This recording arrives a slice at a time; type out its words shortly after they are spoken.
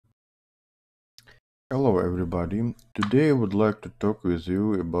Hello everybody. Today I would like to talk with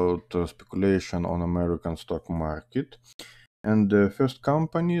you about speculation on American stock market. And the first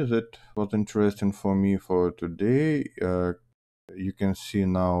company that was interesting for me for today, you can see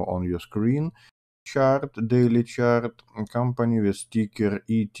now on your screen, daily chart, a company with ticker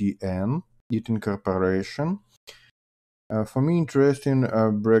ETN, ETN Corporation. For me, interesting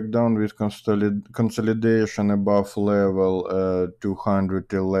breakdown with consolidation above level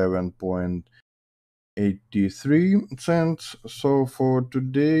 211.83 cents. So for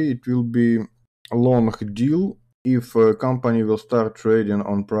today it will be a long deal if a company will start trading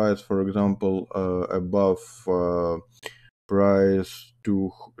on price, for example, above price to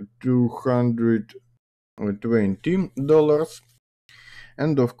 $220.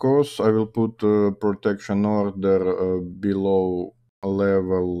 And of course I will put a protection order below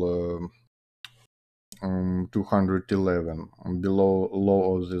level 211, below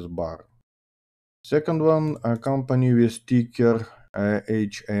low of this bar. Second one, a company with ticker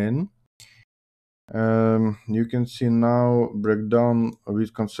HN. You can see now breakdown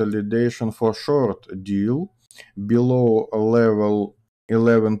with consolidation for short deal below level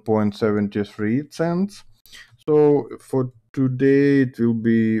 11.73 cents. So for today it will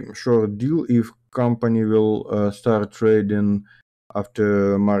be short deal if company will start trading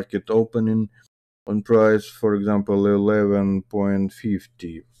after market opening on price, for example,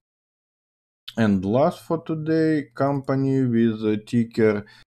 11.50. And last for today, company with a ticker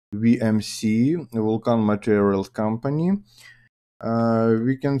VMC, Vulcan Materials Company.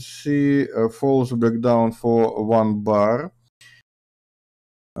 We can see a false breakdown for one bar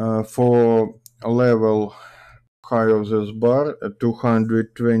for a level high of this bar at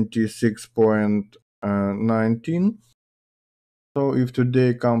 226.19. So if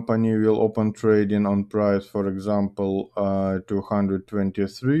today company will open trading on price, for example,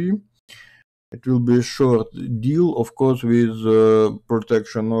 223, it will be a short deal, of course, with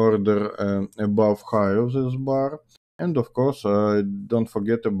protection order above high of this bar. And of course, don't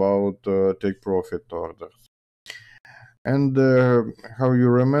forget about take profit orders. And how you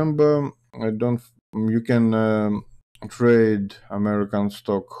remember, you can trade American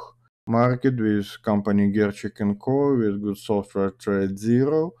stock market with company Gerchik Co with good software trade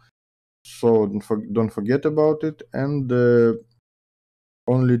zero. So don't forget about it, and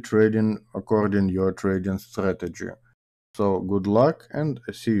only trading according your trading strategy. So good luck and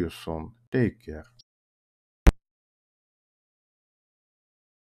see you soon. Take care.